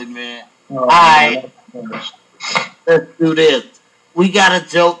silly, man. Alright. Let's do this. We got a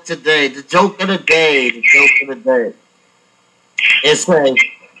joke today. The joke of the day. It says,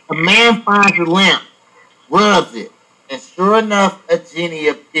 a man finds a lamp, rubs it, and sure enough, a genie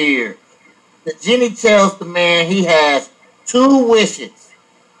appears. The genie tells the man he has 2 wishes.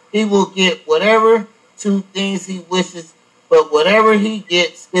 He will get whatever 2 things he wishes, but whatever he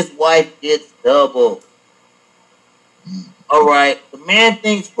gets, his wife gets double. Alright, the man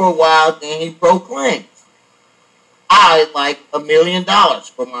thinks for a while, then he proclaims, I'd like $1 million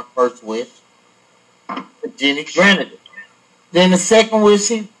for my first wish. The genie granted it. Then the second wish,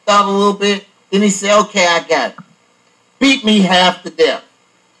 he thought a little bit, then he said, okay, I got it. Beat me half to death.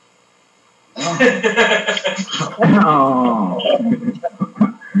 Oh.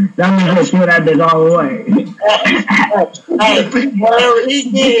 That means they threw that bitch all the way. Hey, whatever he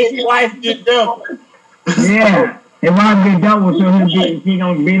did, his wife get double. Yeah. His wife get double, so she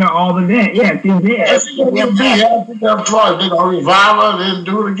gonna beat her all the day. Yeah, she's dead. She gonna beat half to death twice. They gonna revive her, then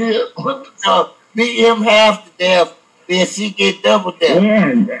do it again. So, beat him half to death, then she get double death.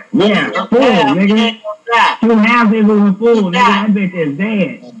 Yeah. Fool, nigga. 2 halves is a fool, nigga. That bitch is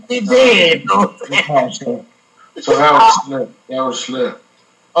dead. He did. So that was slip. That was slip.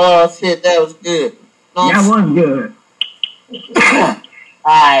 Oh shit, that was good. That was good.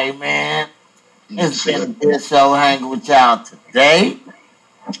 Alright, man. It's been a good show hanging with y'all today.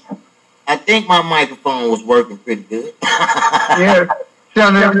 I think my microphone was working pretty good. Yeah,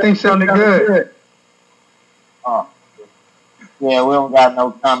 everything sounded good. Oh. Yeah, we don't got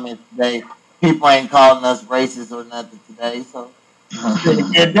no comments today. People ain't calling us racist or nothing today, so it's been a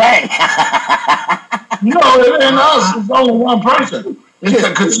good day. No, it ain't us. It's only one person. It's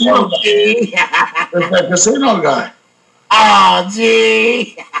the casino guy. It's the casino guy. Oh,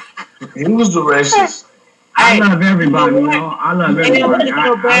 gee. He was the racist. I love everybody, you know. I love everybody. I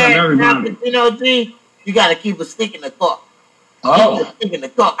love everybody. You know, G, you got to keep a stick in the car. Oh. Stick in the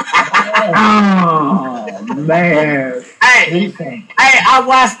car. Oh, man. Hey, I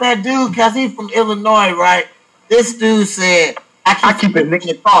watched that dude because he's from Illinois, right? This dude said, I keep it in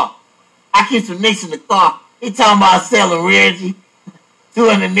the car. I keep some nicks in the car. He talking about selling Reggie.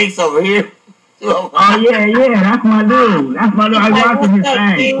 200 nicks over here. Oh, yeah, that's my dude. That's my dude. I watch his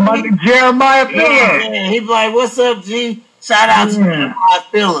thing. Jeremiah Phillips. Yeah, he be like, what's up, G? Shout out to Jeremiah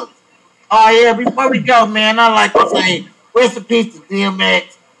Phillips. Oh, yeah, before we go, man, I like to say, rest in peace to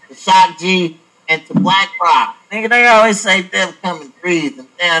DMX, to Shock G, and to Black Rock. Nigga, they always say them come in threes, and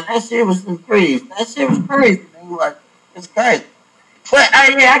damn, that shit was in threes. That shit was crazy. Nigga, like, it's crazy. But,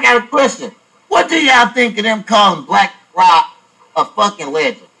 I got a question. What do y'all think of them calling Black Rock a fucking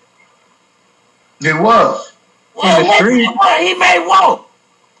legend? He was. Well, he made whoa.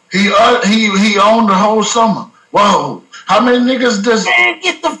 He owned the whole summer. Whoa. How many niggas does Man,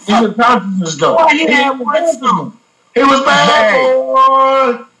 get the fuck. he was conscious though? Boy, he had one song. He was bad. Hey.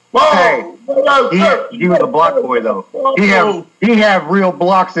 Whoa. Hey, he was a block boy though. He have real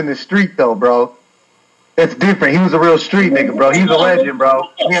blocks in the street though, bro. That's different. He was a real street nigga, bro. He's a legend, bro.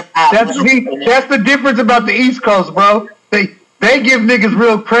 That's the difference about the East Coast, bro. They give niggas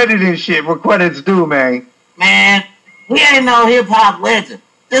real credit and shit where credit's due, man. Man, he ain't no hip hop legend.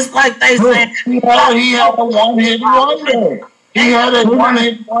 Just like they said, he had a one-hit wonder. He had a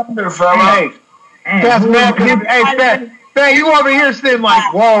one-hit wonder, fella. That's mad. Hey, you over here sitting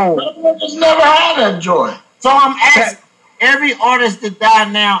like, whoa. Just never had that joy. So I'm asking, every artist that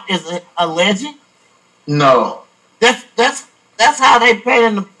died now is a legend? No. That's how they pay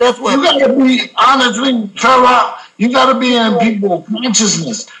in the. That's what you gotta be honestly, Trevor. You gotta be in people's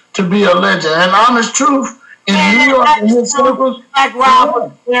consciousness to be a legend. And honest truth, in New York and his circles, like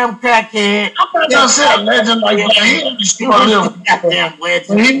Robert, damn crackhead. I'm not gonna say a legend like that. He understood goddamn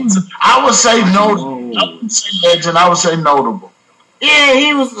legend. He was. I would say notable. I wouldn't say legend. I would say notable. Yeah,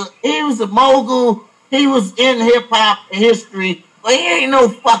 he was a mogul. He was in hip hop history, but he ain't no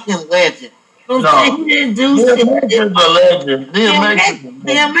fucking legend. No, he didn't do shit. DMX is a legend.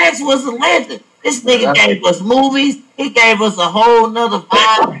 DMX was a legend. This nigga gave us movies. He gave us a whole nother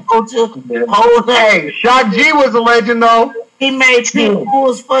vibe, culture. Hey, Shock G was a legend, though. He made people who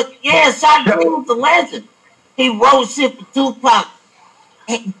was fucking. Yeah, Shock G was a legend. He wrote shit for Tupac.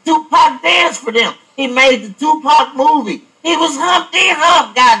 Tupac danced for them. He made the Tupac movie. He was Humpty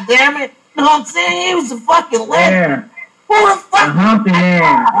Hump, goddammit. You know what I'm saying? He was a fucking legend. Yeah. Who the fuck? The Humpty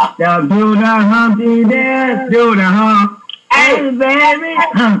dance. Do the Humpty dance. Do the hump. Hey, baby.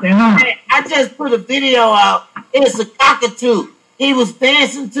 Humpty Hump. Hey, I just put a video out. It's a cockatoo. He was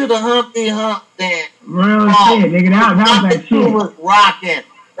dancing to the Humpty Hump dance. Real shit, nigga. That was that shit. He was rocking.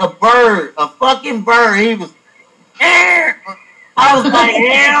 A bird. A fucking bird. He was. I was like,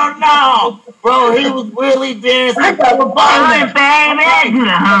 hell no. Bro, he was really dancing. Hey, baby. Do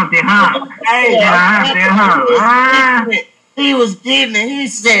the Humpty Hump. Hey, Humpty Hump. He was getting it. He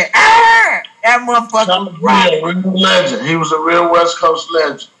said, that motherfucker was a real legend. He was a real West Coast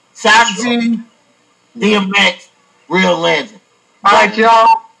legend. Shock G, DMX, real legend. All right, y'all.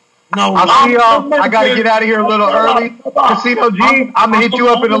 No, I'll see y'all. I got to get out of here a little early. Casino G, I'm going to hit you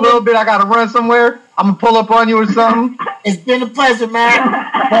up in a little bit. I got to run somewhere. I'm going to pull up on you or something. It's been a pleasure, man.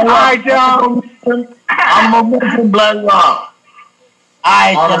 All right, y'all. I'm going to mention Black Rock. All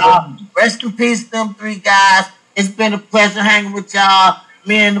right, y'all. Rest in peace, them three guys. It's been a pleasure hanging with y'all.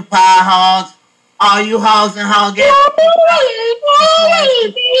 Me and the podhogz. All you hogs and hoggettes.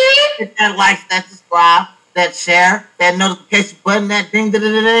 Hit that like, that subscribe, that share, that notification button, that ding, ding,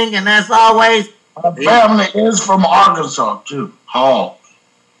 ding, ding. And as always, my family is from Arkansas, too. Hall.